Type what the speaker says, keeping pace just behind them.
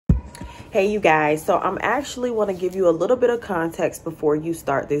Hey you guys, so I'm actually want to give you a little bit of context before you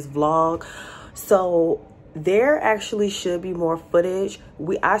start this vlog. So there actually should be more footage.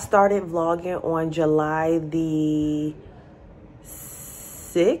 I started vlogging on July the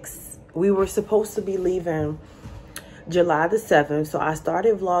 6th. We were supposed to be leaving July the 7th, so I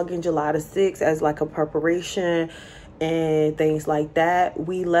started vlogging July the 6th as like a preparation and things like that.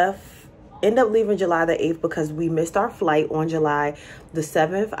 We end up leaving July the 8th because we missed our flight on July the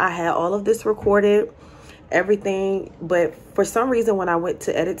 7th. I had all of this recorded, everything, but for some reason when I went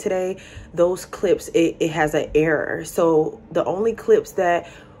to edit today, those clips, it has an error. So the only clips that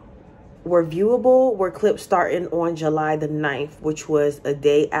were viewable were clips starting on July the 9th, which was a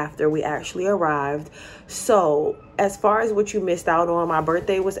day after we actually arrived. So as far as what you missed out on, my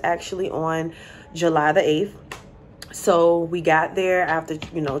birthday was actually on July the 8th. So we got there after,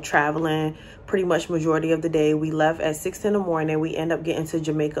 you know, traveling pretty much majority of the day. We left at 6 in the morning. We end up getting to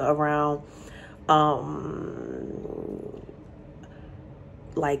Jamaica around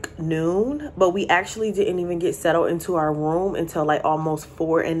like noon, but we actually didn't even get settled into our room until like almost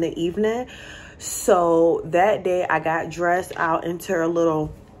 4 in the evening. So that day I got dressed. I'll enter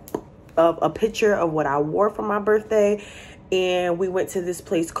a picture of what I wore for my birthday. And we went to this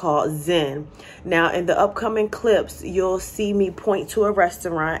place called Zen. Now, in the upcoming clips, you'll see me point to a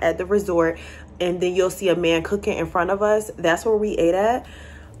restaurant at the resort, and then you'll see a man cooking in front of us. That's where we ate at.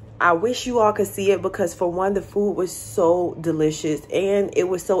 I wish you all could see it because, for one, the food was so delicious and it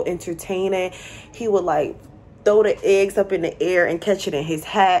was so entertaining. He would like throw the eggs up in the air and catch it in his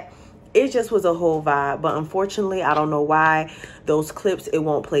hat. It just was a whole vibe. But unfortunately, I don't know why those clips, it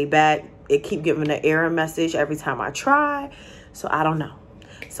won't play back. It keep giving an error message every time I try. So I don't know.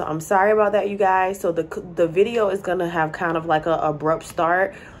 So I'm sorry about that, you guys. So the video is going to have kind of like a abrupt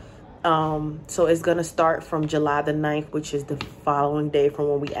start. So it's going to start from July the 9th, which is the following day from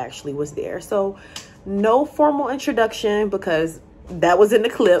when we actually was there. So no formal introduction because that was in the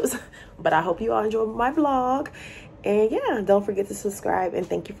clips. But I hope you all enjoyed my vlog. And yeah, don't forget to subscribe. And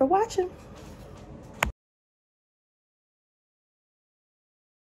thank you for watching.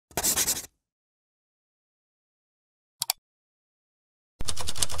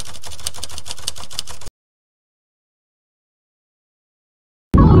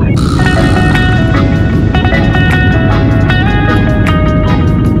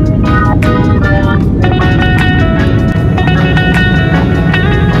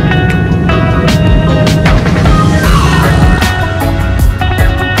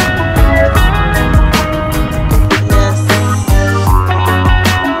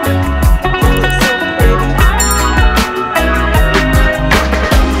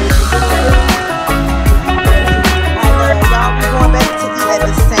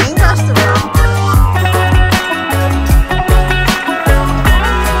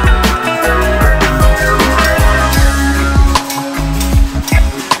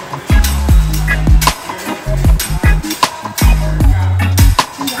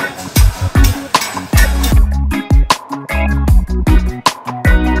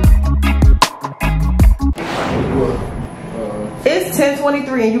 It's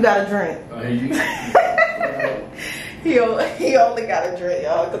 10:23 and you got a drink. He only got a drink,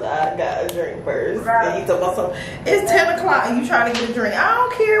 y'all, because I got a drink first. Right. And he told me something. It's 10 o'clock and you trying to get a drink. I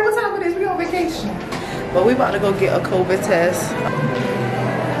don't care what time it is. We on vacation. But we about to go get a COVID test.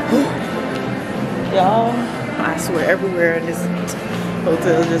 Y'all, I swear everywhere in this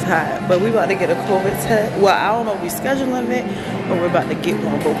hotel is just hot. But we about to get a COVID test. Well, I don't know if we scheduling it, but we're about to get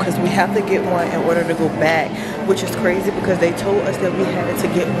one because we have to get one in order to go back, which is crazy because they told us that we had to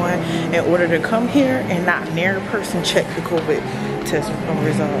get one in order to come here and not near a person check the COVID test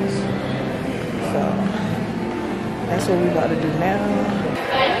results. So that's what we about to do now.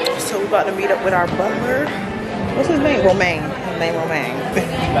 So we about to meet up with our butler. What's his name? Romaine. His name Romaine.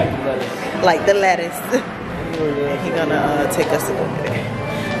 Like the lettuce. He gonna take us a little bit.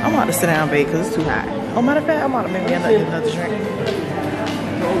 I'm about to sit down, babe, because it's too hot. Oh, matter of fact, I'm about to maybe get another drink.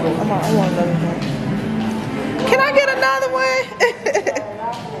 I want another drink. Can I get another one?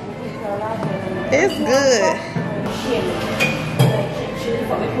 It's good.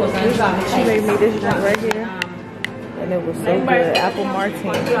 She made me this drink right here. And it was so good. Apple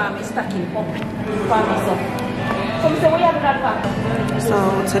martini. So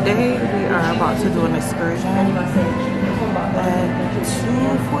today we are about to do an excursion at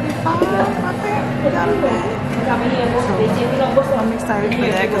 2:45. I think we got a bed. So I'm excited for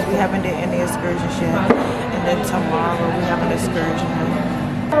that because we haven't done any excursions yet. And then tomorrow we have an excursion.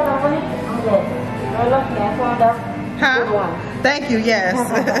 Huh? Thank you. Yes.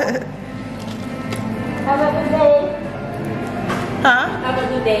 Have a good day. Huh? Have a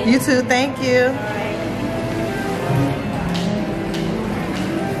good day. You too, thank you.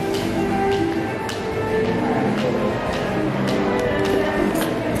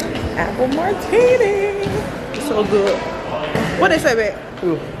 Apple martini. So good. What they say, babe?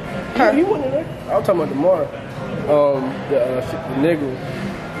 Who? Her. He wasn't there. I was talking about tomorrow. The nigga,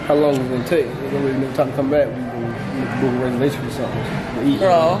 how long it's gonna take? There's already no time to come back. We can book a reservation for something to eat.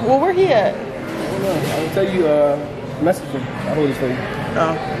 Bro, well, where he at? I don't know. I'll tell you, message him. I'll hold it for you.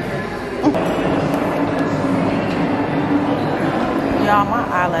 Oh. Y'all, my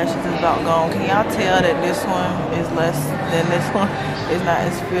eyelashes is about gone. Can y'all tell that this one is less than this one? It's not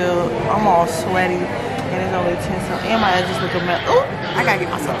as filled. I'm all sweaty and it's only 10 so and my edges look a mess. Ooh, I gotta get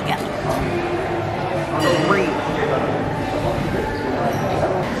myself together. Breathe.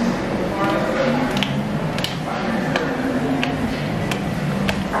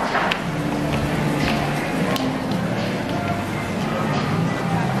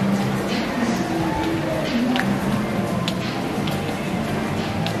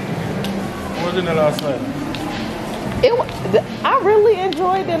 Dinner last night? I really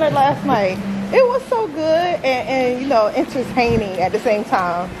enjoyed dinner last night. It was so good and you know, entertaining at the same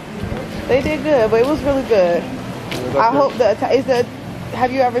time. They did good, but it was really good. I hope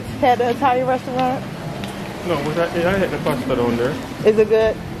have you ever had the Italian restaurant? No, I had the pasta down there. Is it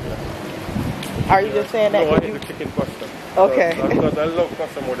good? Yeah. Are you just saying that? No, I had the chicken pasta. Okay. Because I love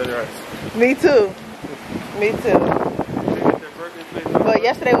pasta more than rice. Me too. Me too. But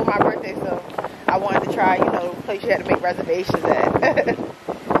yesterday was my birthday, so I wanted to try, you know, the place you had to make reservations at.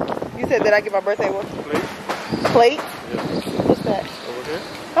 You said that I get my birthday what? Plate? Plate? Yeah. What's that? Over there?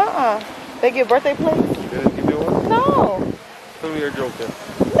 They give birthday plates? They didn't give you one? No. Tell me you're joking.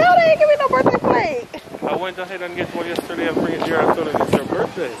 No, they ain't give me no birthday plate. I went ahead and get one yesterday and bring it here and told them it's your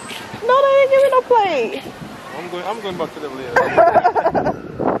birthday. No, they ain't give me no plate. I'm going back to them later.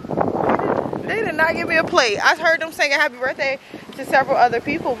 They did not give me a plate. I heard them singing happy birthday to several other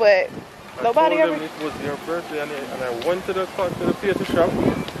people, but nobody ever. It was your birthday, and I went to the theater shop,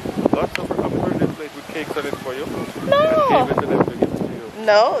 got some happy birthday plate with cakes on it for you. No. And gave it to them to give it to you.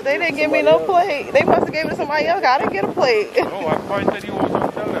 No, they didn't give me no plate. They must have gave it to somebody else. I didn't get a plate. No, I pointed you out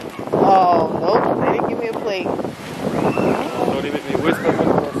and tell them. Oh, nope. They didn't give me a plate. So they make me whisper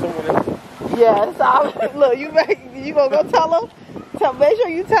for someone else. Yeah, so look, you gonna go tell them? Make sure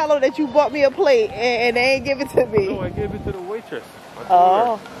you tell them that you bought me a plate and they ain't give it to me. No, I gave it to the waitress.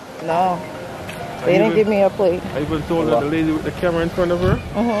 Oh, no. They didn't give me a plate. I even told her, the lady with the camera in front of her,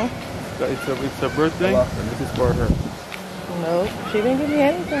 that it's her birthday and this is for her. No, she didn't give me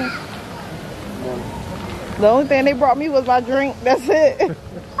anything. The only thing they brought me was my drink. That's it.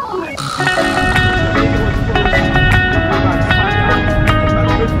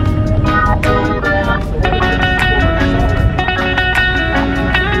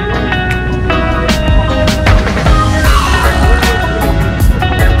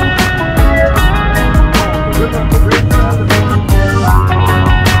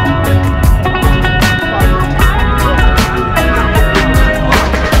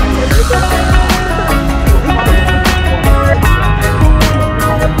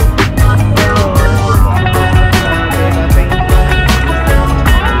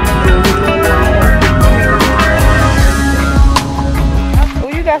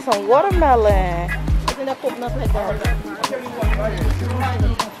 Some watermelon.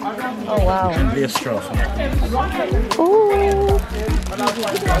 Oh wow. Be a straw for me. Ooh.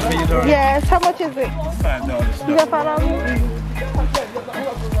 Yes. How much is it? $5. You got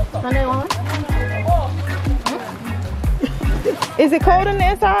 $5? Is it cold in the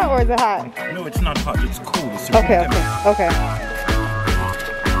inside or is it hot? No, it's not hot. It's cool. It's Okay.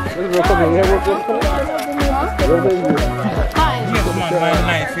 Yeah, come on. My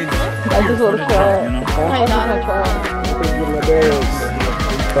life is. I just want to try. You know? I just want to try.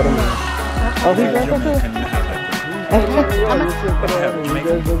 Oh, he drank it too?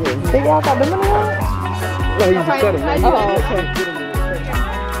 They y'all got the middle one? No, he's just cutting. Oh, okay.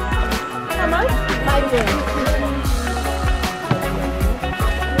 How much? $5.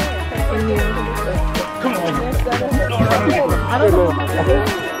 Come on. I don't know.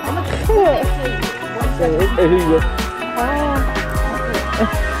 Hey, here you go.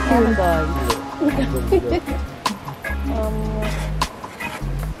 Oh my God.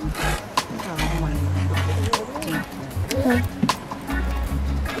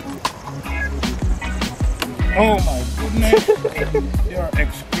 Oh my goodness. You're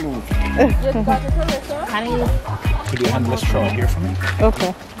exclusive. Could you handle a straw here for me?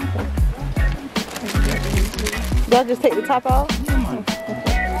 Okay. Y'all just take the top off? Come on.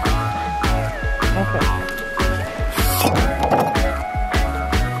 Okay.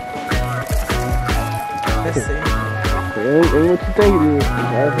 Let's see. Ain't what you think it is.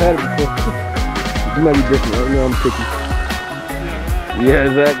 I've had it before. You might be different. I know I'm picky. Yeah,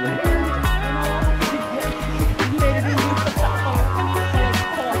 exactly.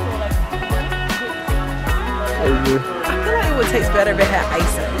 I feel like it would taste better if it had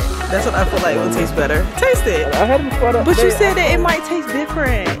ice in it. That's what I feel like it would taste better. Taste it. I had it before that. But you said that it might taste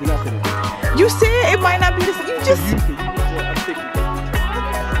different. You said it might not be the same. You just. I'm picky.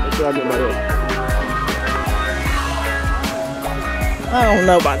 That's what I get my head. I don't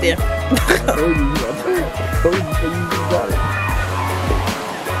know about them. I told you, so you got it.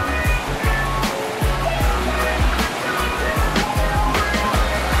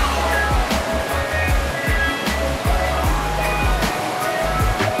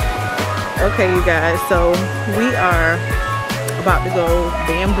 Okay, you guys, so we are about to go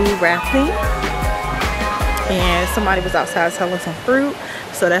bamboo rafting, and somebody was outside selling some fruit,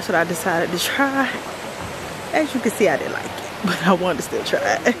 so that's what I decided to try. As you can see, I didn't like it, but I wanted to still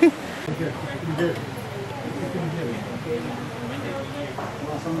try it.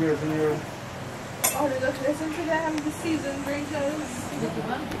 Oh, they look listen to them, the season drinkers.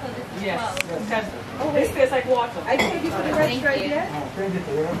 Yes. Oh, this tastes like water. I paid you for the rest right yet?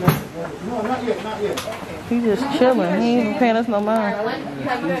 No, not yet, not yet. He's just chilling. He ain't even paying us no mind. No,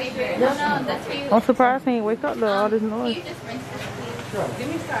 that's for you. I'm surprised he ain't wake up though, all this noise. You just rinse this, please. Give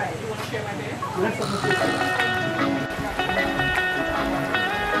me a side. You want to share my bed?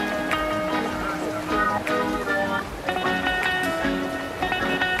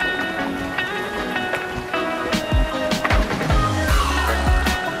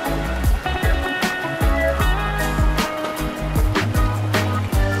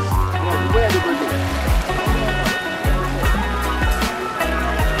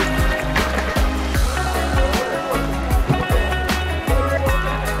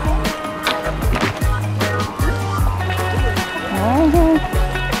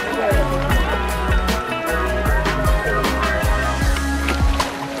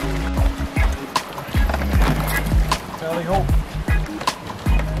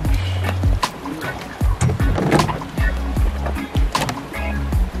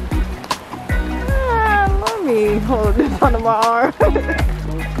 Hold this under my arm.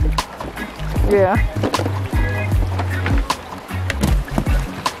 Yeah.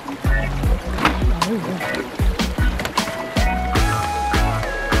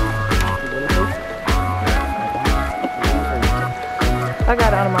 I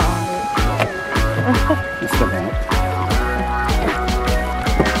got it under my arm.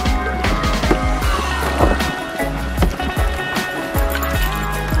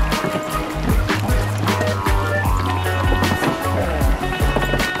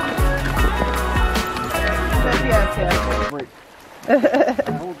 I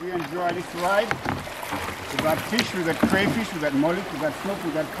hope you enjoy this ride. We got fish, we got crayfish, we got mullet, we got snook,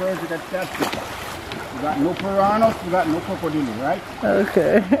 we got pearls, we got catfish. We got no piranhas, we got no crocodile, right?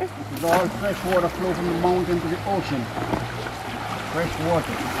 Okay. This is all fresh water flow from the mountain to the ocean. Fresh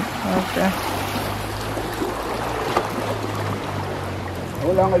water. Okay.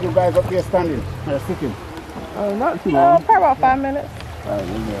 How long are you guys up here standing or sitting? Not too long. Probably about 5 minutes. Alright,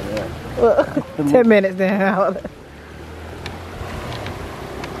 we'll go there. Well, 10 minutes then.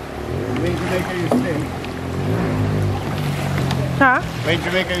 Where in Jamaica you stay? Huh? Where in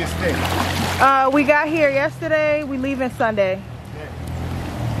Jamaica you stay? We got here yesterday. We leaving Sunday.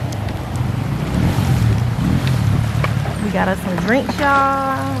 We got us some drinks,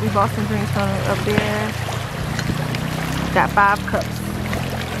 y'all. We bought some drinks from up there. Got 5 cups.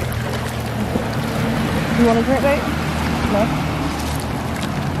 You want a drink, babe? No?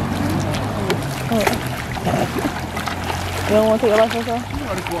 You don't want to take your license off? You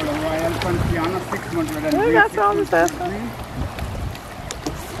know the call a Royal Confiana 600 We got some this fast.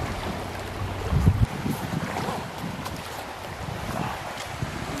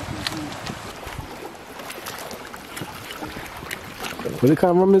 What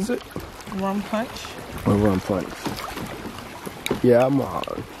kind of rum is it? Rum punch. A rum punch. Yeah, I'm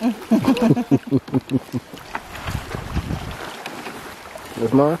hard.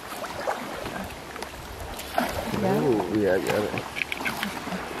 That's mine? Yeah. Ooh, yeah, I got it.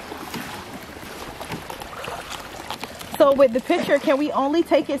 So with the picture, can we only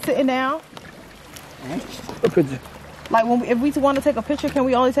take it sitting down? A picture. Like if we want to take a picture, can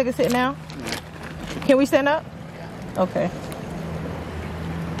we only take it sitting down? Can we stand up? Okay.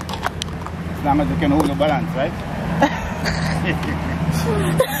 As long as you can hold your balance, right?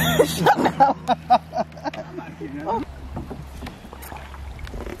 Shut up. Oh.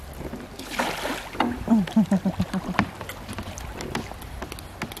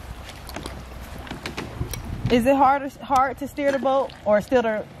 Is it hard to steer the boat or still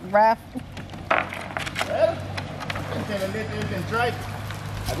the raft? Well, I can tell you later you can try it.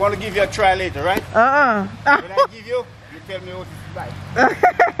 I'm going to give you a try later, right? When I give you tell me what it's like.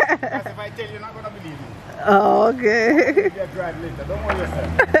 Because if I tell you, you're not going to believe me. Oh, okay. I'll give you a try later. Don't worry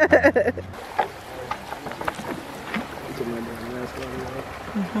yourself.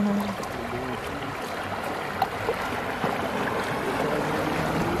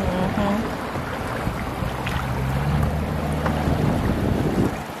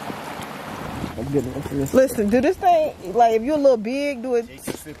 Listen, do this thing, like if you're a little big, do it. Take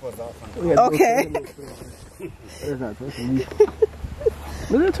your slippers off. Okay. Because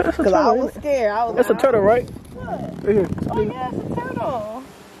I was scared. That's a turtle, right? What? Right here. Oh, yeah, it's a turtle.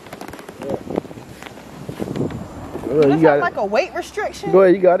 Oh, Does you got that it. like a weight restriction? Go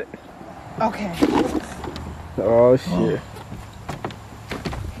ahead, you got it. Okay. Oh, shit.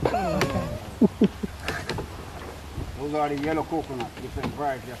 Those are the yellow coconut, different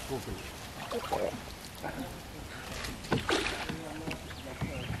varieties of coconut. Okay,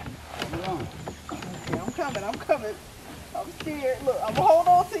 I'm coming. I'm scared. Look, I'm gonna hold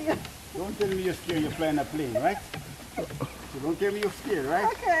on to you. Don't tell me you're scared you're flying a plane, right? So don't tell me you're scared, right?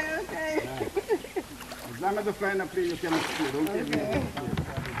 Okay. Right. As long as you're flying a plane, you can't be scared. Don't tell me you're scared.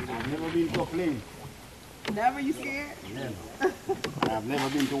 I've never been to a plane. Never, you scared? Never. I've never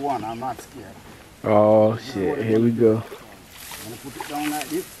been to one. I'm not scared. Oh, shit. Here we go. I'm going to put it down like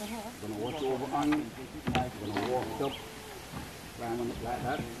this. I'm going to watch over on it. I'm going to walk it up. Climb on it like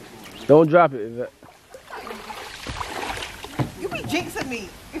that. Don't drop it, Yvette. You be jinxing me.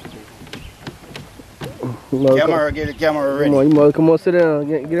 Camera, get the camera ready. Come on, sit down.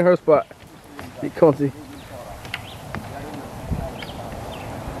 Get in her spot. Get comfy.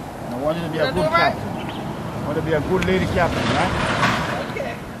 I want you to be a good captain. I want to be a good lady captain, right?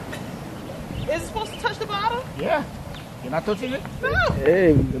 Okay. Is it supposed to touch the bottom? Yeah. You're not touching it? No.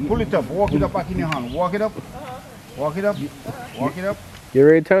 Hey, Pull it up. Walk it up back in your hand. Walk it up. Walk it up. Walk it up. you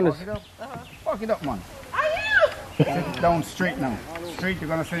ready to turn this? Walk it up. Walk it up, man. I am. Set it down straight now. Straight, you're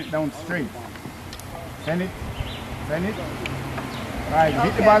going to set it down straight. Send it. Send it. Right,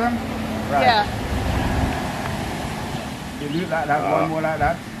 hit the bottom. Right. Yeah. You do it like that, one more like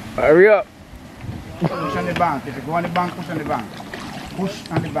that. Hurry up. Push on the bank. If you go on the bank, push on the bank. Push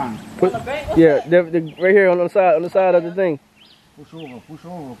on the bank. Yeah, right here on the side of the thing. Push over, push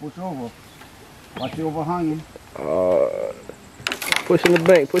over, push over. Watch the overhanging. Push in the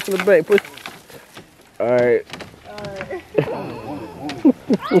bank, push. All right.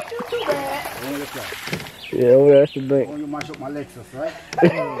 Yeah, over there, that's the bank. Oh, you mash up my Lexus, right?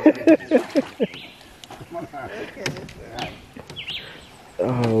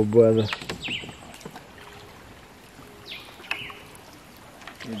 Oh, brother.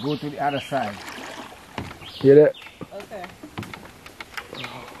 You go to the other side. Hear that? Okay.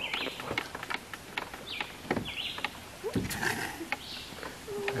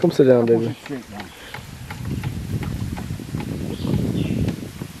 Come sit down, Push baby. it straight down.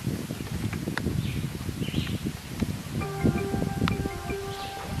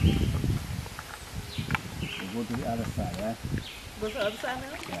 You go to the other side, right? Go to the other side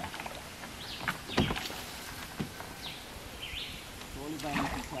now? Yeah.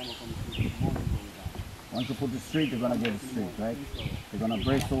 Once you put it straight, you're going to get it straight, right? You're going to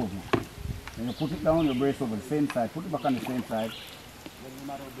brace over. When you put it down, you brace over the same side. Put it back on the same side.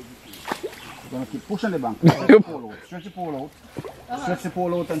 You're going to keep pushing the bank. Stretch the pole out. Stretch the pole out. Stretch the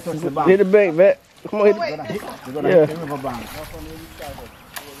pole out and touch the bank. Hit the bank, Vet. Come on, hit the You're going to hit the river bank.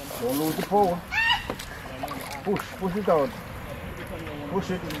 Don't lose the pole. Push it out.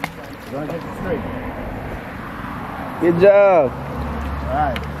 Push it. You're going to get it straight. Good job. All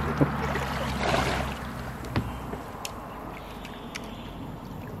right.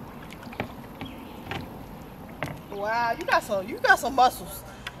 Wow, you got some muscles.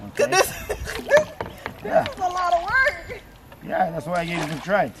 Okay. This Yeah. is a lot of work. Yeah, that's why I gave it a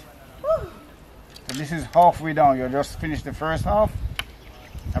try. So this is halfway down. You just finished the first half.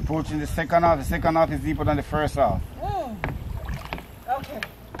 Approaching the second half. The second half is deeper than the first half. Okay.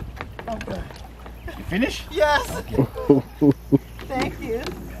 Okay. You finish? Yes. Okay. Thank you.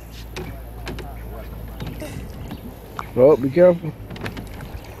 Oh, be careful.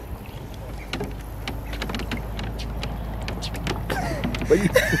 What?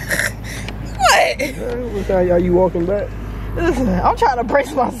 What are you walking back? Listen, I'm trying to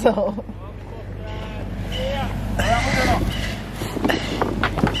brace myself.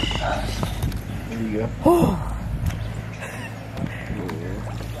 There you go.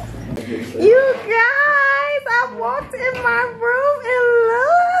 You guys, I walked in my room and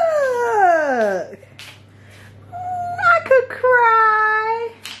look.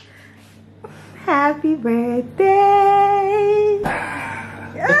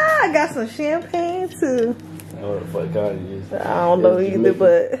 what God it is. I don't know either,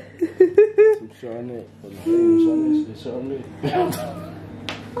 but. Some Chardonnay.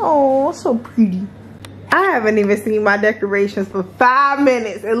 Oh, so pretty. I haven't even seen my decorations for 5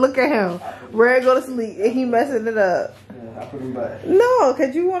 minutes, and look at him. Ready to go to sleep, and he messing it up. Yeah, I put him back. No,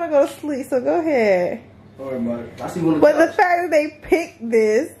 because you want to go to sleep, so go ahead. All right, buddy. I see one. But the fact that they picked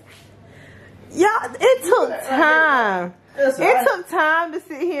this, y'all, it took time. It took time to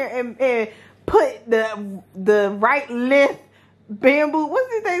sit here and put the right length bamboo. What's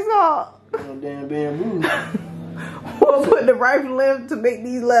these things called? No damn bamboo. We'll put the right length to make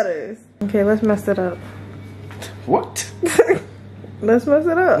these letters. Okay, let's mess it up. What? Let's mess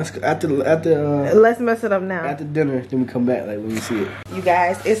it up. Let's mess it up now. After dinner, then we come back like when we see it. You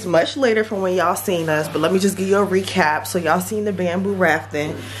guys, it's much later from when y'all seen us, but let me just give you a recap. So y'all seen the bamboo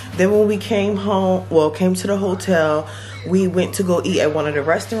rafting. Then when we came home, came to the hotel, we went to go eat at one of the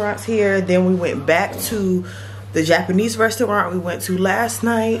restaurants here. Then we went back to the Japanese restaurant we went to last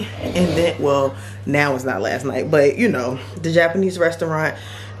night. And then, now it's not last night, but you know, the Japanese restaurant.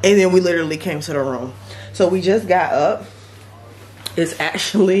 And then we literally came to the room. So we just got up. It's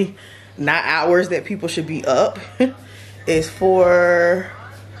actually not hours that people should be up. It's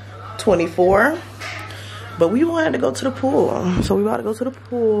 4:24. But we wanted to go to the pool. So we about to go to the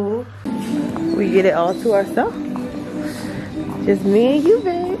pool. We get it all to ourselves. Just me and you,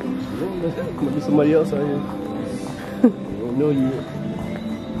 babe. Might be somebody else out here. I don't know you yet.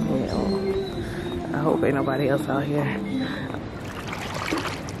 I hope ain't nobody else out here.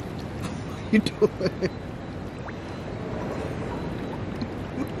 You doing?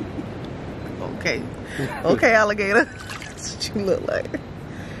 Okay. Okay, alligator. That's what you look like.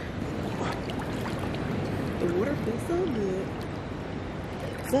 The water feels so good.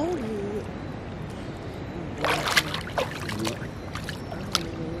 So good. I don't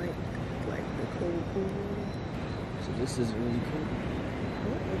even like the cold pool. So this is really cool.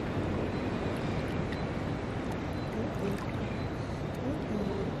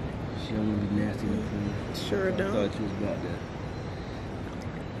 She don't want to be nasty in the pool. Sure I don't. thought you was about that.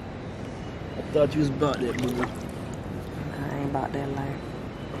 I thought you was about that, boo. I ain't about that life.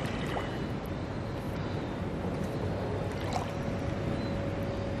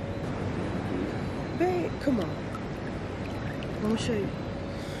 Babe, come on. Let me show you.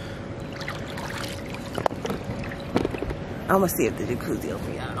 I'm gonna see if the jacuzzi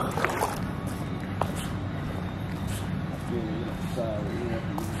open, y'all.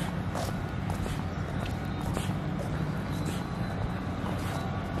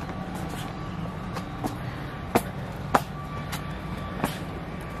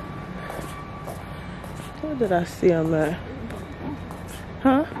 Where did I see him at?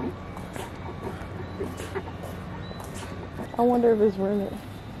 Huh? I wonder if it's rented.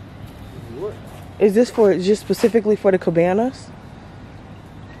 What? Is this for just specifically for the cabanas?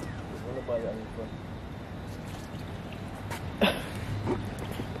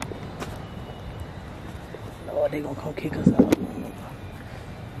 Oh, they gonna come kick us out.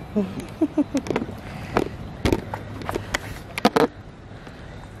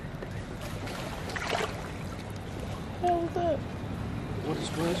 What was that? What is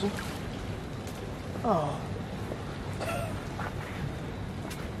splashing? Oh.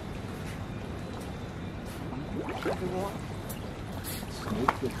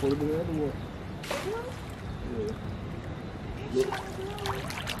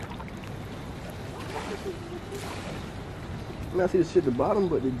 I see the shit at the bottom,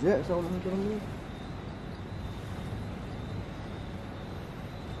 but the jets, I don't know what that means.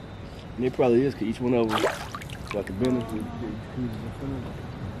 And it probably is, because each one of them, like a business, we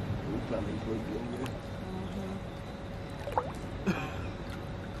probably supposed to be over there.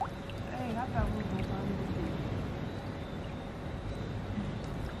 Hey, I thought we were going to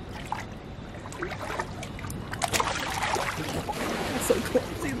so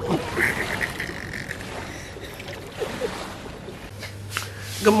clumsy, Lord.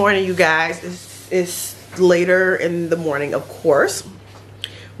 Good morning, you guys. It's later in the morning, of course.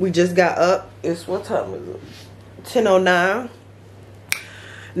 We just got up. It's what time is it? 10:09.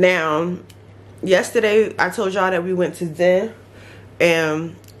 Now, yesterday I told y'all that we went to Zen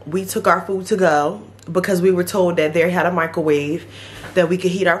and we took our food to go because we were told that they had a microwave that we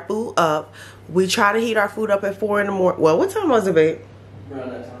could heat our food up. We tried to heat our food up at 4 in the morning. Well, what time was it, babe? Around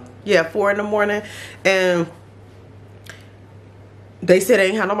that time. Yeah, 4 in the morning. And they said they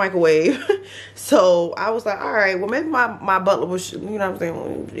ain't had no microwave. So I was like, all right, well, maybe my butler was, you know what I'm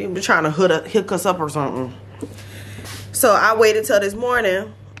saying, he was trying to hook us up or something. So I waited till this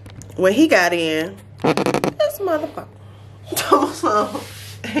morning when he got in. This motherfucker.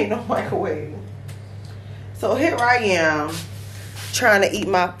 Ain't no microwave. So here I am trying to eat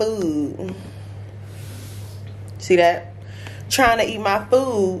my food. See that? Trying to eat my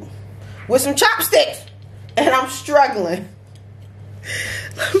food with some chopsticks. And I'm struggling.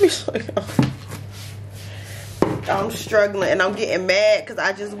 Let me show you. I'm struggling and I'm getting mad because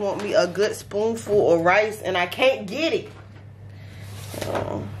I just want me a good spoonful of rice and I can't get it.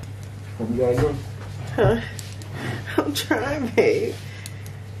 What you gotta do? Huh? I'm trying, babe.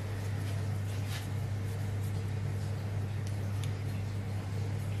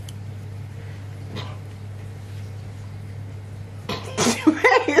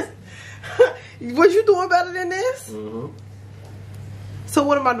 What you doing better than this? Mm-hmm. So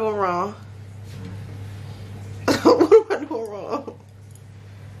what am I doing wrong? What am I doing wrong?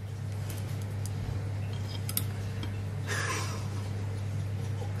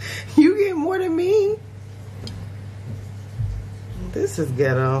 You get more than me? This is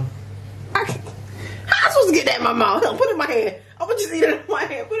ghetto. How am I supposed to get that in my mouth? Put it in my hand. I'm gonna just eat it in my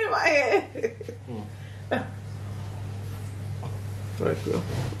hand. Put it in my hand. Right, girl.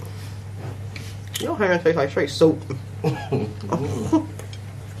 Your hand tastes like straight soap.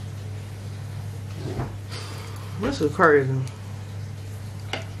 This is crazy.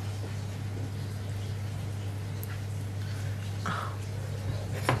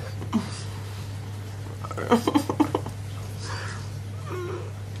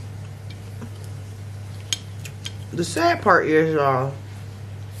 The sad part is, y'all,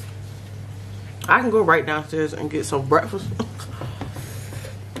 I can go right downstairs and get some breakfast.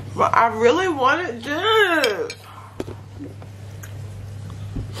 But I really wanted this.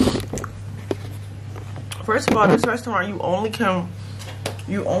 First of all, this restaurant you only can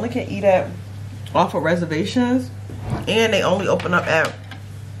eat at off of reservations, and they only open up at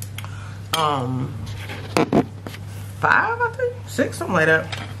 5, I think 6, something like that.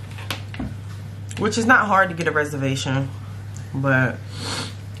 Which is not hard to get a reservation, but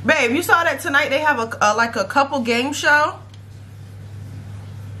babe, you saw that tonight they have a like a couple game show.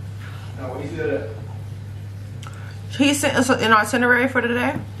 Now, what you see that? He sent us an itinerary for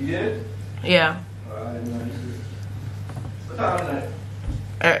today. You did? Yeah. I didn't know you did. What time is that?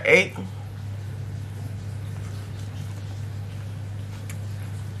 At 8.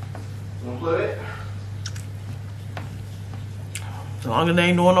 Wanna play it? As long as they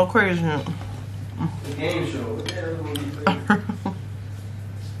ain't doing no crazy shit. The game show. What the hell is gonna be playing?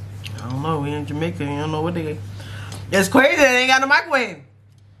 I don't know. We in Jamaica. You don't know what they. It's crazy. They ain't got no microwave.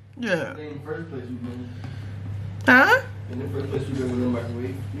 Yeah. In the first place you been. Huh? In the first place you been with no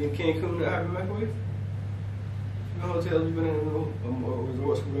microwave. You in Cancun that have a microwave? The hotels you been in, or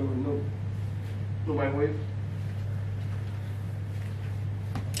resorts, whatever, no microwave.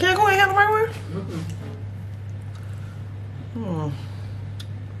 Can't go and have a microwave? Mm-hmm.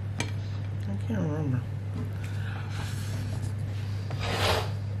 I can't remember.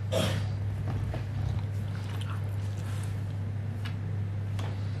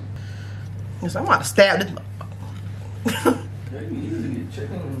 Yes, I'm about to stab this. That'd be easy to get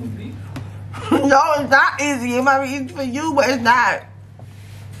chicken and the beef. No, it's not easy. It might be easy for you, but it's not.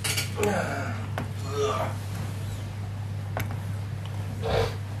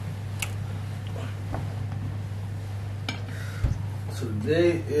 So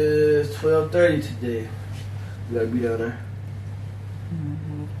today is 12:30 today. You gotta be down there.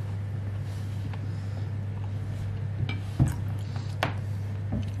 Mm-hmm.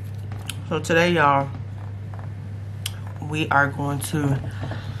 So today, y'all, we are going to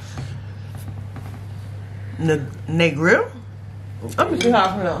Negril. Let me see how I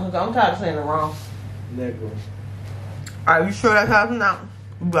pronounce it. I'm tired of saying it wrong. Negro. Are you sure that's how I pronounce it?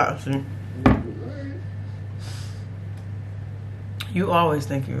 You gotta see. You always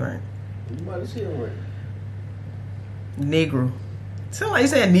think you're right. You might have seen it right. Negro. Sound like you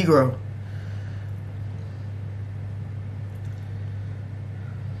said Negro.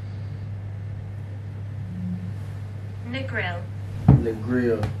 Negril.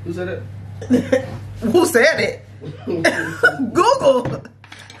 Negril. Who said that? Who said it? Google.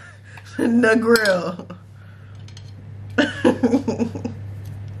 Negril.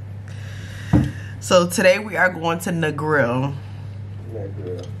 So today we are going to Negril.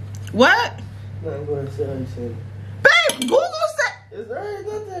 Negril. What? No, I'm going to say how you said it. Babe, Google said. Is there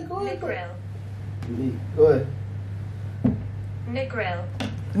nothing? Go ahead. Negril. Go ahead. Negril.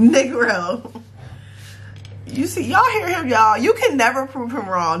 Negril. You see, y'all hear him, y'all. You can never prove him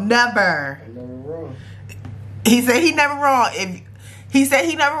wrong. Never. I'm never wrong. He said he never wrong. If he said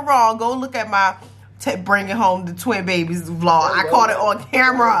he never wrong, go look at my bringing home the twin babies vlog. I caught it on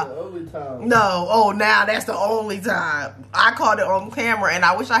camera. No, oh, now that's the only time. I caught it on camera, and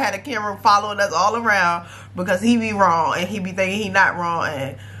I wish I had a camera following us all around because he be wrong, and he be thinking he not wrong,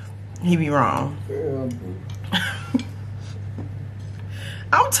 and he be wrong.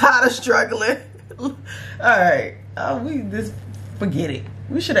 I'm tired of struggling. All right, we just forget it.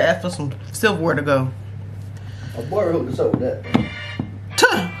 We should have asked for some silverware to go. A boy hooked us up with that.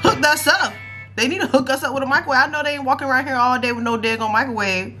 Hook us up. They need to hook us up with a microwave. I know they ain't walking around here all day with no daggone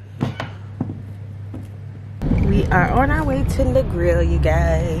microwave. We are on our way to the grill, you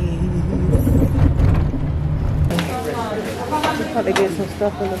guys. Probably get some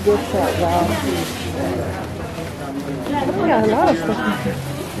stuff in the gift shop, y'all. We got a lot of stuff.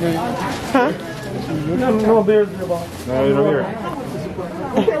 Huh? No beers in your box. No, you don't hear.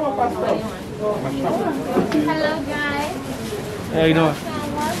 Hello, guys. How you doing?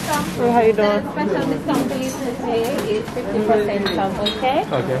 Welcome. How you doing? The special discount for you today is 50% off, okay?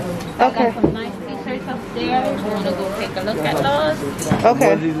 Okay. I got some nice t-shirts upstairs. If you want to go take a look at those.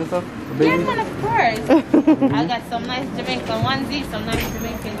 Okay. Yeah, man, of course. I got some nice Jamaican onesies, some nice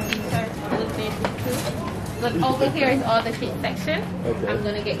Jamaican t-shirts, a little bit too. But over here is all the shit section. Okay. I'm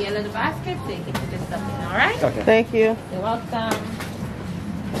going to get you a little basket so you can put this stuff in, alright? Okay. Thank you. You're welcome.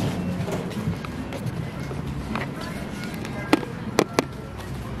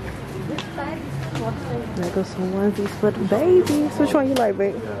 There goes some onesies for the babies. Which one you like,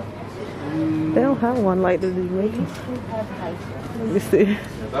 babe? They don't have one like the Jamaican. Let me see.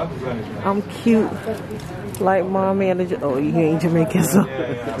 I'm cute. Like mommy and the oh, you ain't Jamaican, so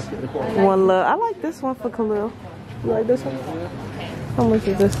one love. I like this one for Khalil. You like this one? How much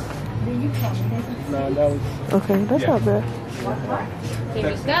is this? $9. Okay, that's not bad. Here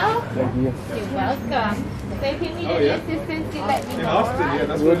we go. Thank you. You're welcome. So if you need any assistance, you let me know. Alright?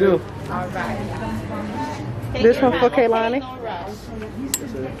 That's what I do. Alright. This one for Kaylani? No rush.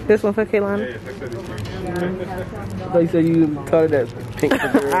 This one for Kaylani? They said you caught that pink.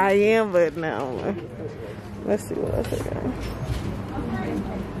 I am, but now let's see what else I got.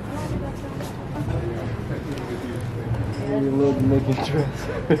 You little Jamaican dress.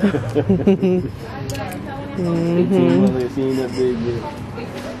 She ain't that big yet.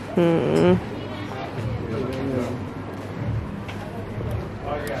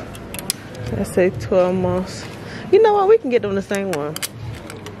 I say 12 months. You know what? We can get them the same one.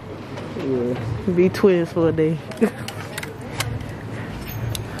 Yeah. Be twins for a day.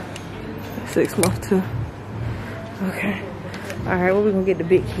 6 months too. Okay. All right. Well, we gonna get the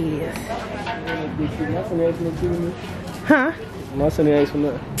big kids. Huh? My son asked for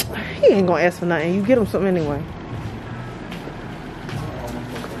nothing. He ain't gonna ask for nothing. You get him something anyway.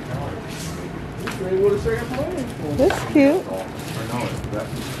 That's cute.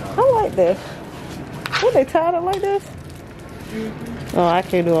 I like this. What, they tied it like this? Oh, I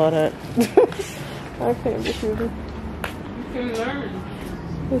can't do all that. I can't do shooting. You can learn.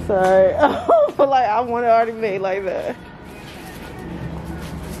 It's alright. But like, I want it already made like that.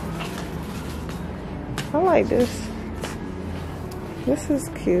 I like this. This is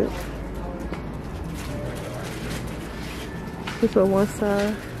cute. This on one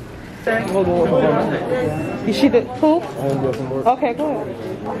side. You see the poop? Okay, go ahead.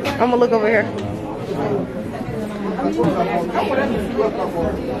 I'm gonna look over here.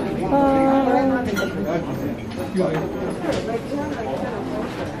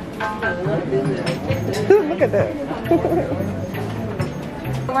 Look at that.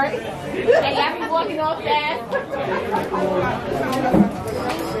 Right? And after walking off fast.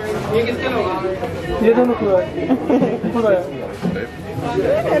 You don't look like.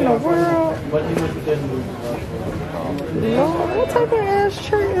 What in the world? Lord, what type of ass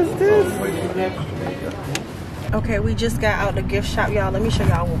shirt is this? Okay, we just got out the gift shop, y'all. Let me show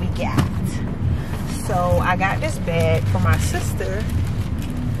y'all what we got. So I got this bag for my sister.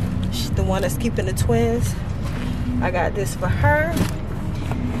 She's the one that's keeping the twins. I got this for her.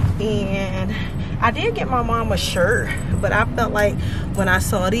 And I did get my mom a shirt, but I felt like when I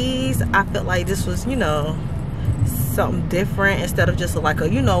saw these, I felt like this was, you know, something different instead of just like a,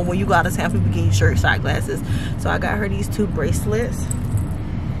 you know, when you go out of town, people give you shirt, shot glasses. So I got her these 2 bracelets.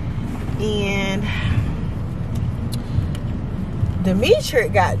 And Dimitri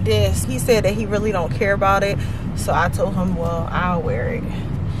got this. He said that he really don't care about it. So I told him, well, I'll wear it.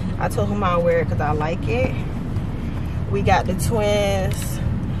 I told him I'll wear it because I like it. We got the twins.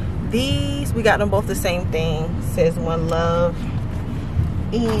 These, we got them both the same thing. It says One Love.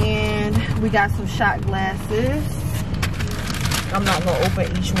 And we got some shot glasses. I'm not gonna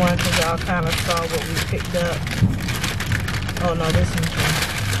open each one because y'all kind of saw what we picked up. Oh no, this is one.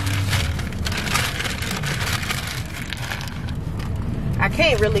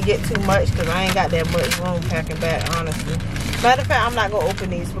 can't really get too much because I ain't got that much room packing back, honestly. Matter of fact, I'm not gonna open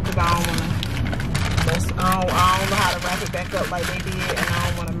these because I don't wanna I don't know how to wrap it back up like they did, and I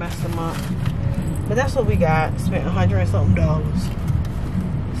don't wanna mess them up. But that's what we got. Spent $100 and something.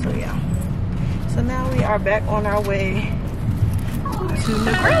 So yeah. So now we are back on our way to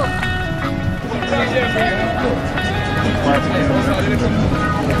the grill.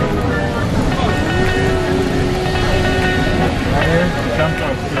 Right here, the jump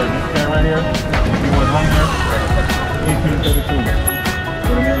off here. This guy right here, he was hung here, 1832.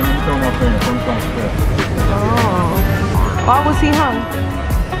 So the man he come up here, jump off here. Oh. Why was he hung?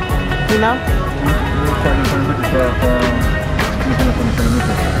 You know? He was charging for the picture of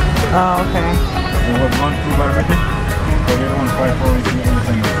Oh, okay. He was gone through by the British, so they don't want to fight for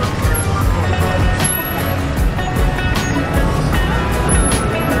independence.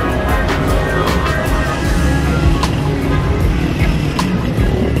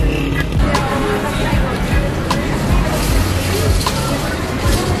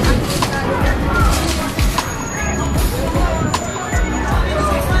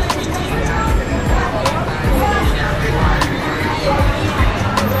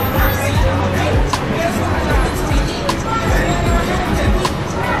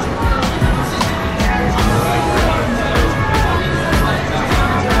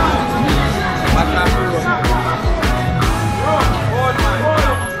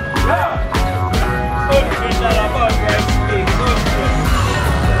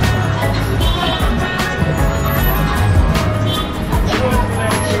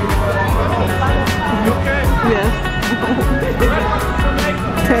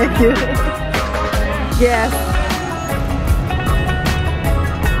 Thank you. Yes.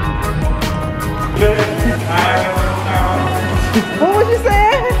 What was you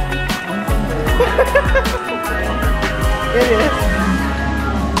saying? It is.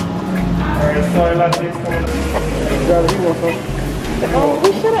 Alright, soy lattes coming. Oh, we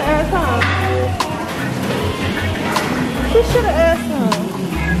should have asked him. We should have asked him.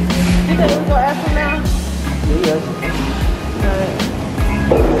 You think we're gonna ask him now? Yes. Alright.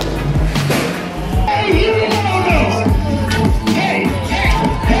 Hey, you know this. Hey,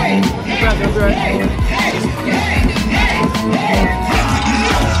 hey, hey,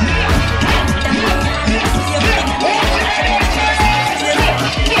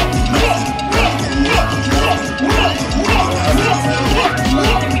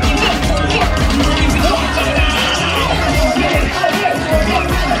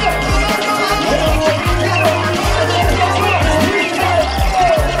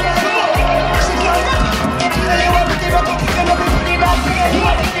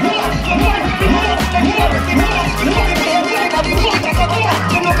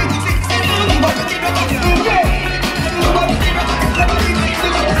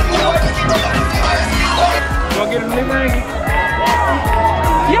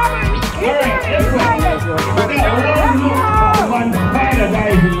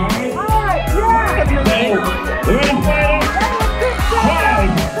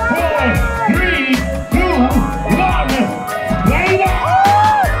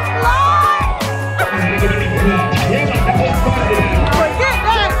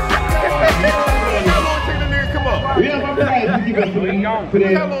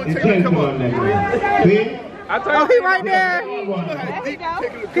 Oh, he right there.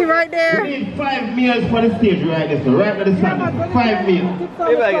 He right there. We need 5 meals for the stage right there, so right by the sun. 5 meals.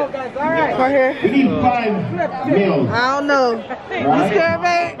 Right here. We need 5 meals. I don't know. You scared,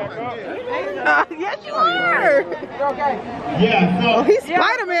 babe? Yes, you are. Yeah, so. Oh, he's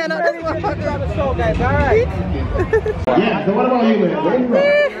Spider-Man on this motherfucker. Yeah, so what about you, man? Where are you from?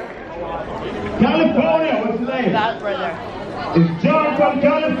 California, what's your name? It's John from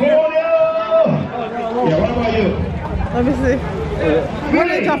California. Yeah, what about you? Let me see. Where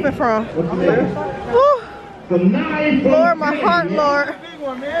they jumping from? What's your name? Woo. So now Lord, my heart, Lord.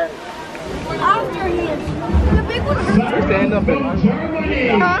 After he is the big one. Stand up in Germany.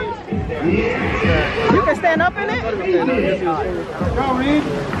 Huh? Yeah. You can stand up in it?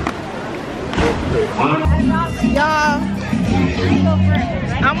 Y'all,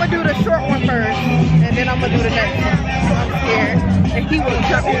 I'm gonna do the short one first, and then I'm gonna do the next one. I'm scared. And he will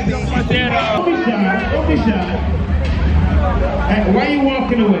jump with me. Don't be shy. Don't be shy. Hey, why are you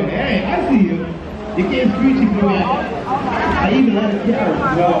walking away? Hey, I see you. You can't screech if you're out. I even let it go.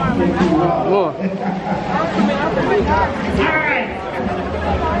 No, Alright.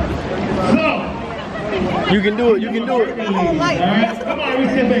 So. You can do it. You can do it. Alright, come on, we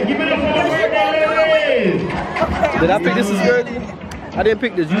sit back. Give it up for the birthday ladies. Did I pick this as girly? I didn't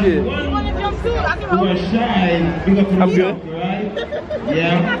pick this. You did. You want to jump too? I can Who hold are it. shy, big up I'm good. right?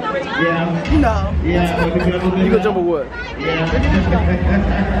 Yeah. Yeah. No. Yeah. You gonna jump or what? Yeah.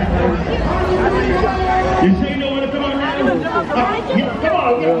 You sure you don't want to come on now? Yeah, come on.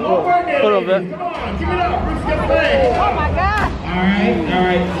 Hold on, Vet. Come on. Give it up. Bruce, get play. Oh my God. All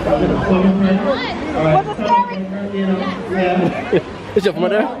right. Was it scary? Yeah. It's your from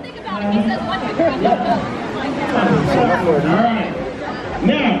there? All right.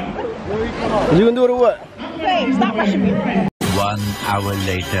 Now. You gonna do it or what? Hey, stop pushing me. 1 hour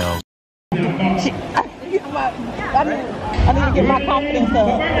later. I need to get my confidence up.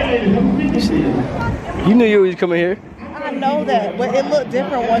 You knew you was coming here. I know that, but it looked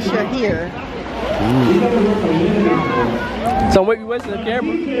different once you're here. So wait, you wasting the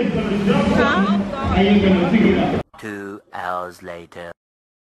camera. 2 hours later.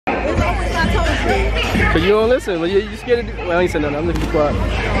 Cause you don't listen. Well, you scared to do. Well, I ain't saying nothing. I'm just be quiet.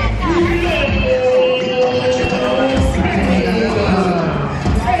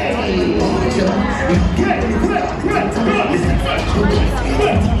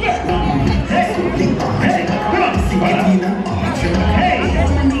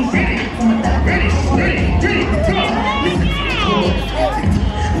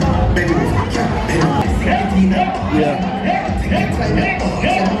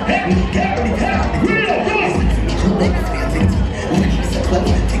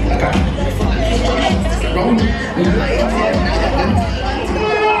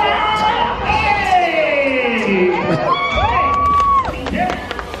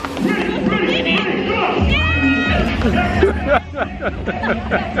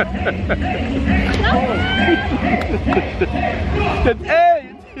 Hey,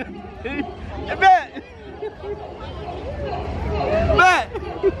 Yvette! Yvette!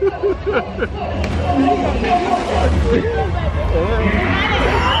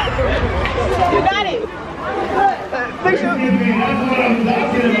 You got it.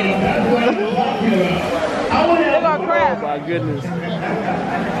 They're gonna crash. Oh my goodness.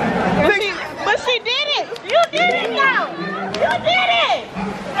 But she did it. You did it now. You did it.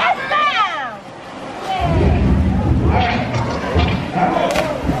 Yes, ma'am.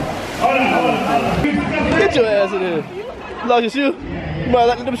 Get your ass in there. You lost your shoe? You might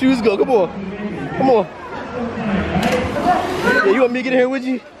let them shoes go. Come on. Come on. Yeah, you want me to get in here with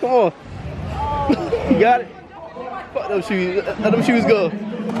you? Come on. You got it? Fuck them shoes. Let them shoes go.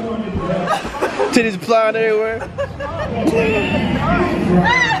 Titties flying everywhere.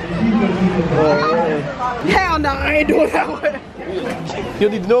 Hell no, I ain't doing that one. You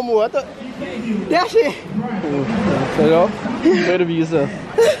don't need to know more. I thought. That shit. So, yo, better be yourself.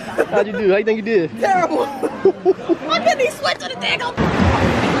 How'd you do? How you think you did? Terrible. Why couldn't he switch to the thing? Oh,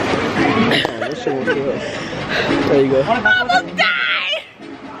 that shit was good. There you go. I almost died.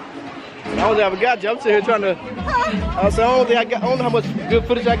 I don't think I got you. I'm sitting here trying to. I was saying, I don't know how much good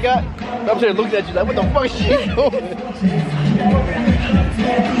footage I got. I'm sitting here looking at you like, what the fuck is she doing?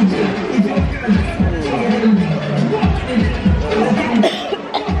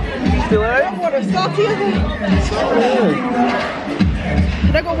 Still alright? I want to salty as hell.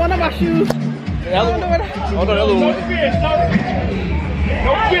 There go one of my shoes. Oh, no, the other one.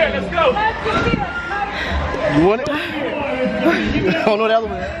 No fear, let's go. You want it? I don't know the other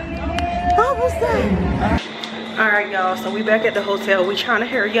one. Almost there. Alright, y'all, so we back at the hotel. We trying to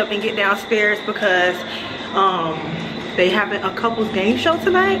hurry up and get downstairs because they having a couples game show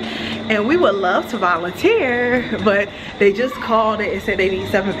tonight, and we would love to volunteer, but they just called it and said they need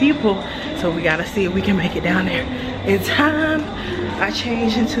 7 people, so we gotta see if we can make it down there in time. I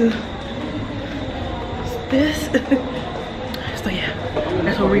changed into this. So yeah,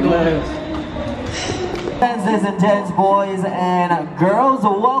 that's where we going. Ladies and gents, boys and girls,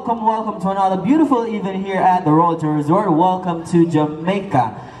 welcome to another beautiful evening here at the Royalty Resort. Welcome to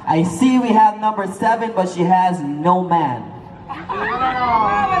Jamaica. I see we have number 7, but she has no man.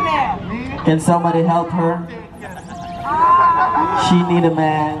 Can somebody help her? She need a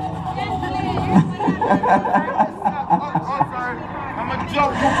man.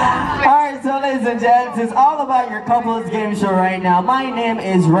 Alright, so ladies and gents, it's all about your couples game show right now. My name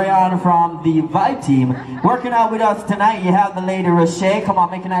is Rayon from the Vibe team. Working out with us tonight, you have the lady Roche. Come on,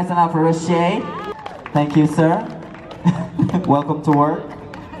 make a nice one out for Roche. Thank you, sir. Welcome to work.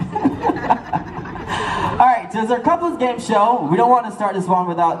 Alright, so it's our couples game show. We don't want to start this one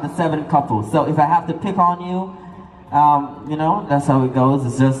without the 7 couples. So if I have to pick on you, you know, that's how it goes.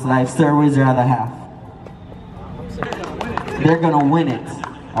 It's just like, sir, where's your other half? They're gonna win it.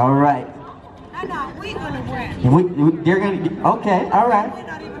 All right. No, we're gonna win. They're gonna. Okay. All right. We're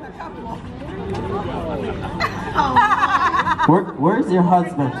not even a couple. Where's your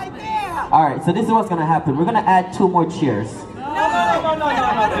husband? All right, so this is what's gonna happen. We're gonna add 2 more chairs.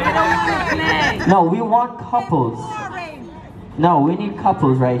 No, we want couples. No, we need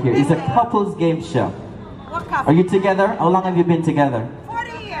couples right here. It's a couples game show. Are you together? How long have you been together?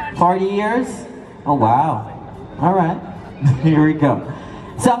 40 years. 40 years? Oh, wow. All right. Here we go.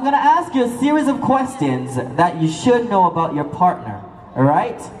 So I'm going to ask you a series of questions that you should know about your partner. All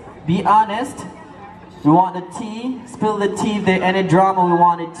right? Be honest. We want the tea. Spill the tea. If there's any drama we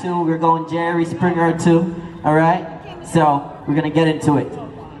wanted to, we're going Jerry Springer too. All right? So we're going to get into it.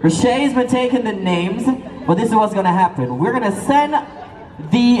 Rashay's been taking the names, but this is what's going to happen. We're going to send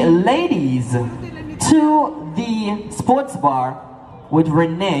the ladies to the sports bar with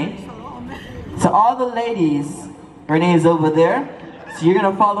Renee. So all the ladies, Renee is over there. So you're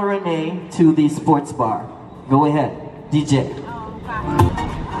going to follow Renee to the sports bar. Go ahead, DJ.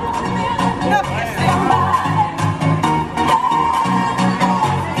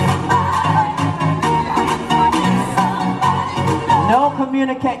 No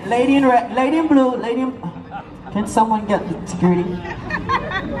communicate. Lady in red, lady in blue, lady in... Can someone get the security?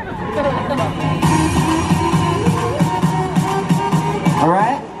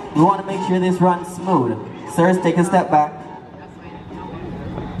 Alright? We want to make sure this runs smooth. Sirs, take a step back.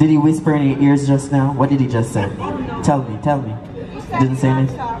 Did he whisper in your ears just now? What did he just say? Tell me, tell me. Didn't say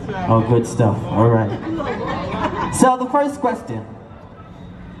anything? Oh, good stuff. Alright. So the first question.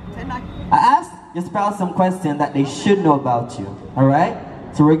 I asked your spouse some questions that they should know about you. Alright?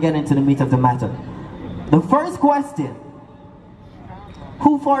 So we're getting to the meat of the matter. The first question.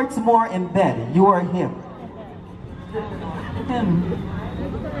 Who farts more in bed, you or him?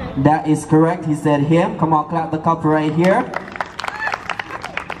 Him. That is correct. He said him. Come on, clap the cup right here.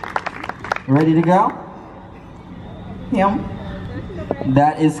 Ready to go? Him.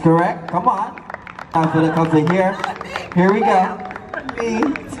 That is correct. Come on. Time for the cup here. Here we go. Me.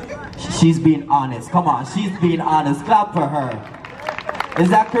 She's being honest. Come on, she's being honest. Clap for her. Is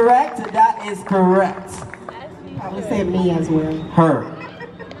that correct? That is correct. I would say me as well. Her.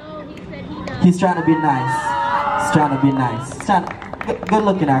 He's trying to be nice. He's trying to be nice. He's trying to, good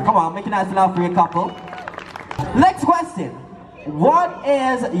looking at. Come on, make it nice enough for your couple. Next question. What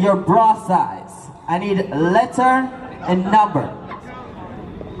is your bra size? I need letter and number.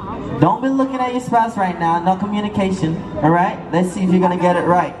 Don't be looking at your spouse right now. No communication. Alright? Let's see if you're going to get it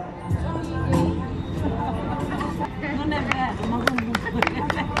right.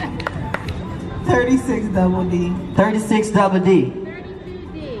 $36 double D. 36 double D.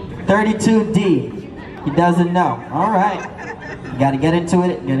 32D. He doesn't know. Alright. You gotta get into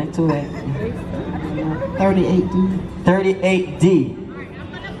it. Get into it. 38D. 38D.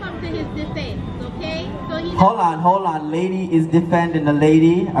 I'm gonna come to his defense, okay? So Hold on. Lady is defending the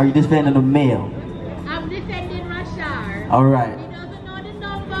lady. Are you defending the male? I'm defending Rashard. Alright. He doesn't know the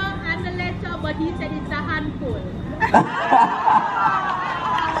number and the letter, but he said it's a handful.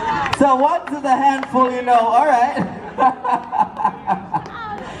 So what's the handful, you know? Alright.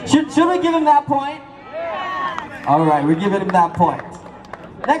 Should we give him that point? Yeah. Alright, we're giving him that point.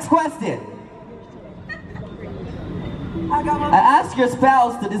 Next question. I asked your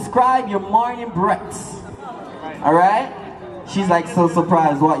spouse to describe your morning breaths. Alright? She's like so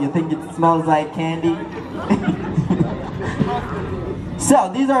surprised. What, you think it smells like candy?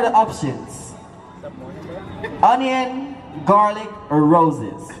 So, these are the options. Onion, garlic, or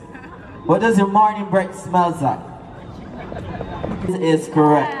roses. What does your morning breath smell like? This is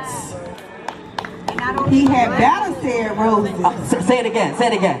correct. He had better said roses. Say it again, say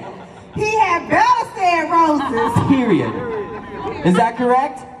it again. He had better said roses. Period. Is that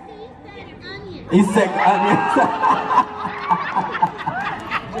correct? He said onions.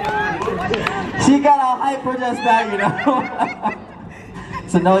 She got all hyper just now, you know.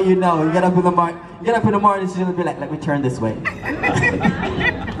 So now you know. You get up in the morning. She's gonna be like, let me turn this way.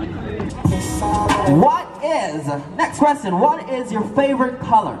 Next question, what is your favorite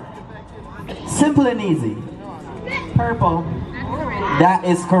color? Simple and easy. Purple. That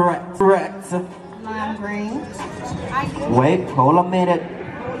is correct. Correct. Lime green. Wait, hold a minute.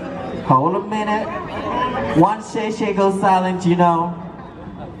 One Shay goes silent, you know.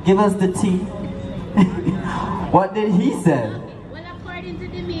 Give us the tea. What did he say? Well, according to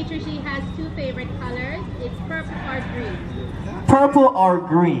Demetri, she has 2 favorite colors. It's purple or green. Purple or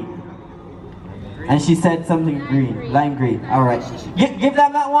green? And she said something green. Lime green. Alright. Give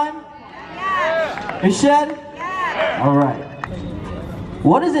them that one? Yeah. You should? Yeah. Alright.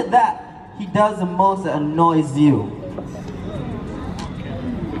 What is it that he does the most that annoys you?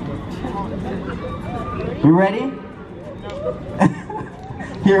 You ready?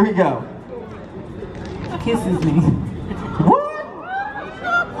 Here we go. Kisses me. Woo!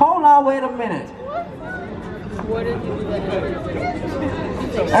 Hold on, wait a minute. What did you do?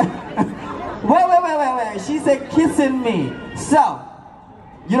 Wait. She said kissing me. So,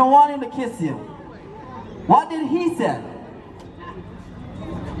 you don't want him to kiss you. What did he say?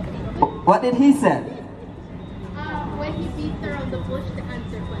 What did he say? When he beats around the bush to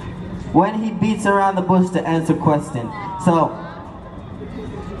answer questions. When he beats around the bush to answer questions. So,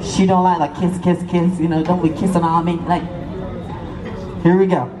 she don't like kiss, you know, don't be kissing on me. Like, here we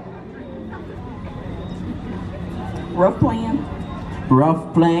go. Rough playing.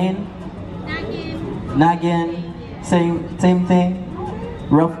 Rough playing. Nagging. Same thing.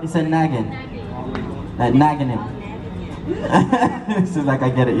 Rough, you said nagging. Nagging him. She's like, I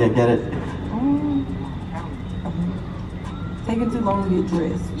get it, yeah, get it. Taking too long to get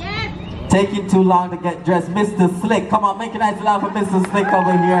dressed. Yes. Taking too long to get dressed. Mr. Slick, come on, make a nice laugh for Mr. Slick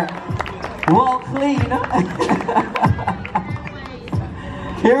over here. Well clean.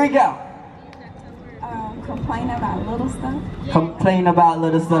 Here we go. Complain about little stuff. Complain about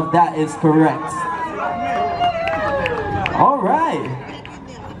little stuff, that is correct. All right.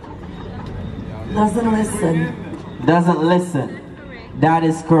 Doesn't listen. Doesn't listen. That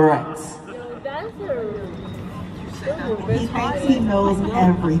is correct. He thinks he knows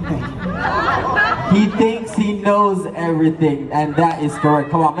everything. He thinks he knows everything, and that is correct.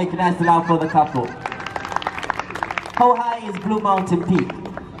 Come on, make a nice laugh for the couple. How high is Blue Mountain Peak?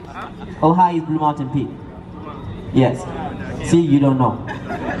 How high is Blue Mountain Peak? Yes. See, you don't know.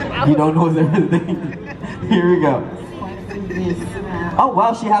 You don't know everything. Here we go. Oh,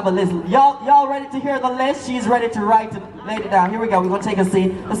 well, she have a list. Y'all ready to hear the list? She's ready to write it, lay it down. Here we go. We're going to take a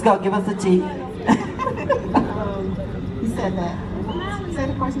seat. Let's go. Give us the tea. He said that. Say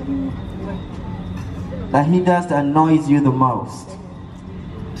the question again. That he does that annoys you the most.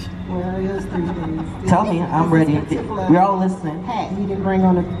 Well, it was 3 things. Tell me, I'm ready. We're all listening. Hat he didn't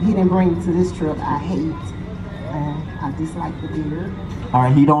bring to this trip. I hate. I dislike the beard. All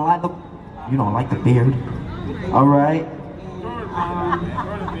right, you don't like the beard. All right.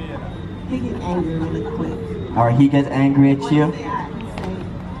 He gets angry really quick. All right, he gets angry at you. He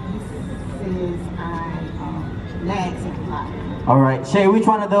says I nags a lot. All right, Shay, which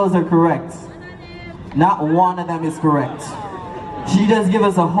one of those are correct? Not one of them is correct. She just give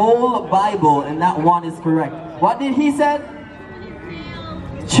us a whole Bible and not one is correct. What did he say?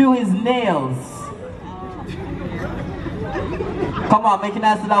 Chew his nails. Come on, make a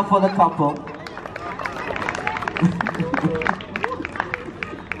nice laugh for the couple.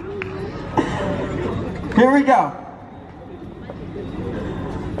 Here we go.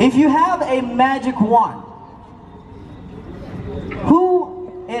 If you have a magic wand,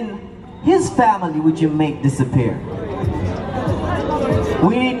 who in his family would you make disappear?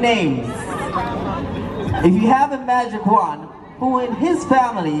 We need names. If you have a magic wand, who in his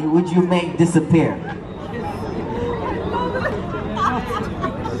family would you make disappear?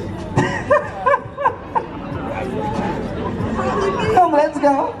 Come, let's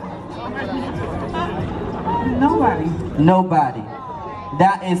go. Nobody. Nobody.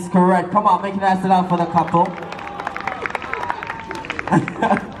 That is correct. Come on, make a nice laugh for the couple.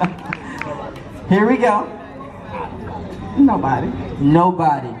 Here we go. Nobody.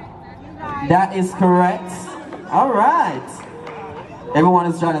 Nobody. That is correct. All right. Everyone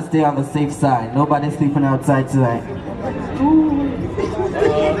is trying to stay on the safe side. Nobody's sleeping outside tonight.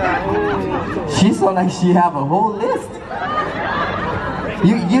 She sounds like she have a whole list.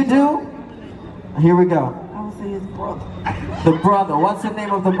 You do? Here we go. I would say his brother. The brother. What's the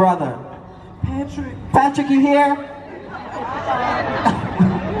name of the brother? Patrick. Patrick, you here?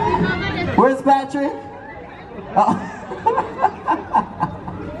 Where's Patrick? Oh.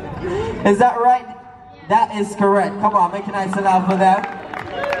 Is that right? That is correct. Come on, make a nice laugh for that.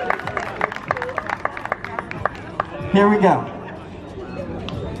 Here we go.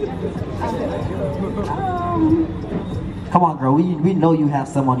 Come on, girl. We know you have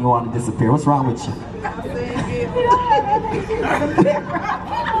someone you want to disappear. What's wrong with you?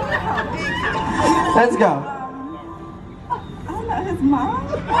 Let's go. I'm not his mom.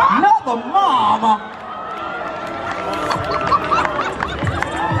 Not the mom.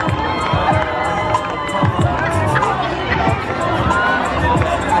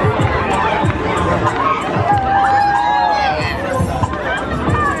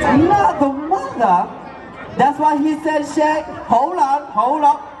 Not the mother. That's why he said, Shay, hold up.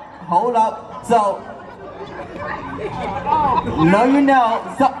 So, no, you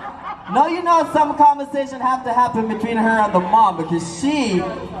know some conversation have to happen between her and the mom because she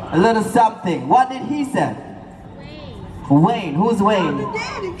a little something. What did he say? Wayne. Who's Wayne?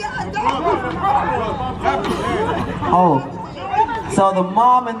 Daddy, God, Oh, So the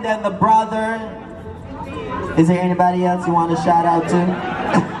mom and then the brother. Is there anybody else you want to shout out to?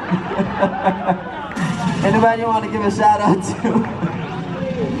 Anybody you want to give a shout out to?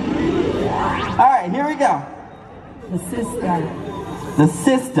 All right, here we go. The sister. The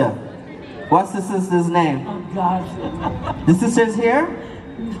sister. What's the sister's name? Oh gosh. The sister's here?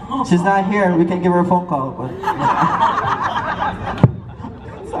 No. She's not here. We can give her a phone call. But...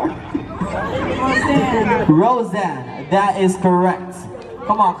 Sorry. Roseanne. Roseanne. That is correct.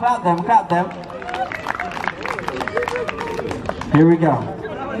 Come on, clap them, clap them. Here we go.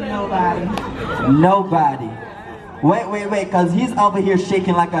 Nobody. Nobody. Wait, because he's over here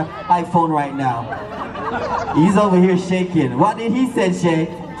shaking like an iPhone right now. He's over here shaking. What did he say, Shay?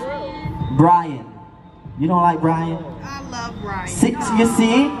 Brian. You don't like Brian? I love Brian. You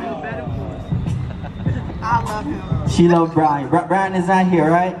see? I love him. She loves Brian. Brian is not here,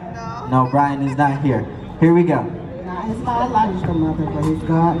 right? No, Brian is not here. Here we go. Not his biological mother, but his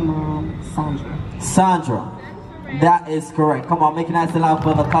godmom, Sandra. Sandra. That is correct. Come on, make a nice loud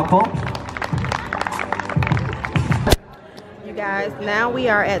for the couple. You guys, now we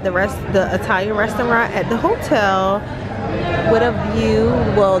are at the Italian restaurant at the hotel with a view.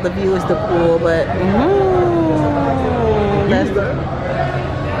 Well, the view is the pool, but that's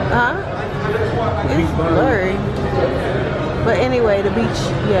it's blurry. But anyway, the beach,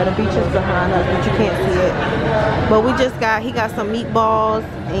 yeah, the beach is behind us, but you can't see it. But he got some meatballs,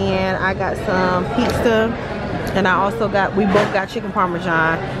 and I got some pizza, and we both got chicken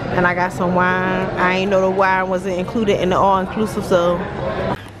parmesan, and I got some wine. I ain't know the wine wasn't included in the all-inclusive, so.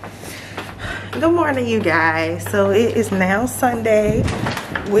 Good morning, you guys. So it is now Sunday,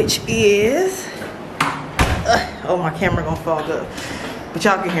 which is, oh, my camera gonna fog up, but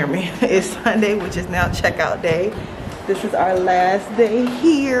y'all can hear me. It's Sunday, which is now checkout day. This is our last day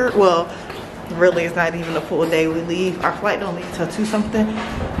here. Well, really, it's not even a full day. We leave. Our flight don't leave till 2 something,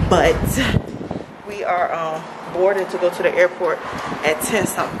 but we are boarded to go to the airport at 10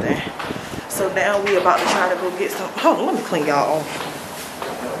 something. So now we about to try to go get some. Hold on, let me clean y'all off.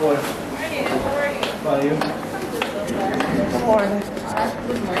 Good morning. Good morning. Good morning.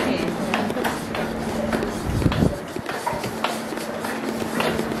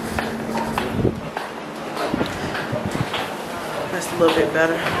 That's a little bit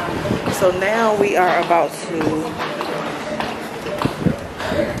better. So now we are about to.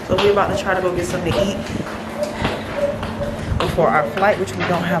 So we're about to try to go get something to eat before our flight, which we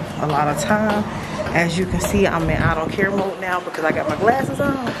don't have a lot of time. As you can see, I'm in I don't care mode now because I got my glasses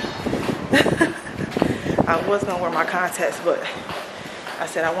on. I was gonna wear my contacts, but I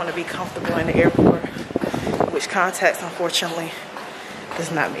said I want to be comfortable in the airport, which contacts unfortunately does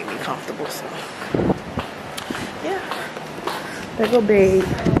not make me comfortable. So yeah, there go babe,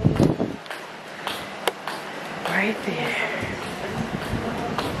 right there.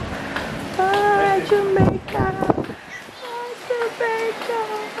 Bye, Jamaica. Bye,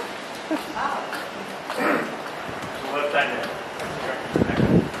 Jamaica.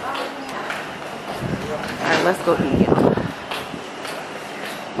 Alright, let's go eat, y'all.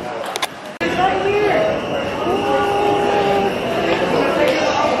 Right here.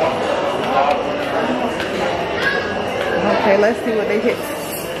 Okay, let's see what they hit.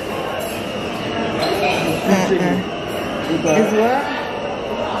 Is what?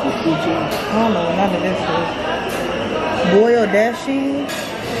 I don't know what none of this is. Boiled dashing.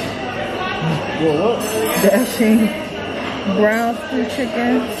 What? Dashing. Brown stew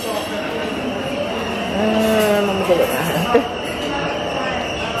chicken. Let me go look at her.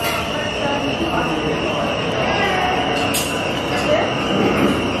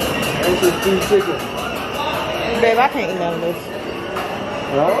 This is stew chicken. Babe, I can't eat none of this.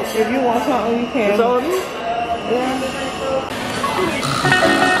 No? If you want something, you can. That's all it is? Yeah.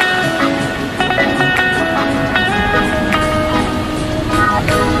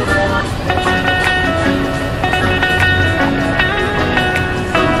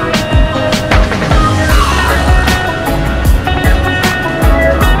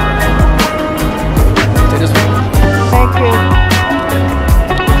 Thank you.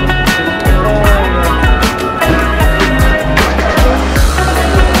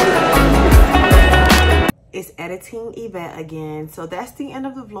 It's editing Yvette again. So that's the end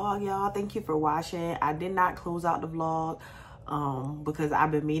of the vlog, y'all. Thank you for watching. I did not close out the vlog because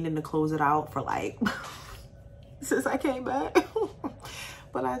I've been meaning to close it out for like since I came back.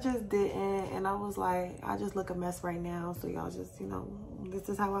 But I just didn't, and I was like, I just look a mess right now, so y'all just, you know, this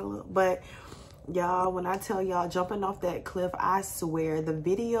is how I look. But y'all, when I tell y'all jumping off that cliff, I swear the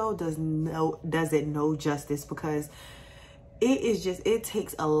video doesn't know justice, because it is just, it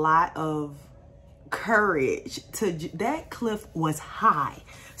takes a lot of courage to, that cliff was high.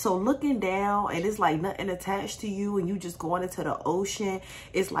 So looking down and it's like nothing attached to you and you just going into the ocean.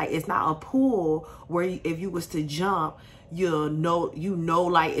 It's like, it's not a pool where if you was to jump, you know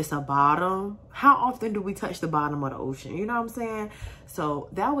like it's a bottom. How often do we touch the bottom of the ocean? You know what I'm saying? So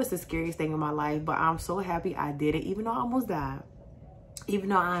that was the scariest thing in my life, but I'm so happy I did it, even though I almost died. Even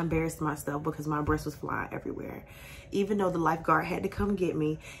though I embarrassed myself because my breast was flying everywhere. Even though the lifeguard had to come get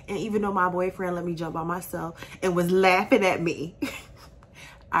me. And even though my boyfriend let me jump by myself and was laughing at me.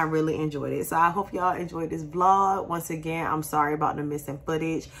 I really enjoyed it. So I hope y'all enjoyed this vlog. Once again, I'm sorry about the missing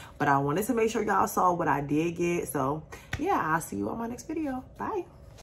footage, but I wanted to make sure y'all saw what I did get. So yeah, I'll see you on my next video. Bye.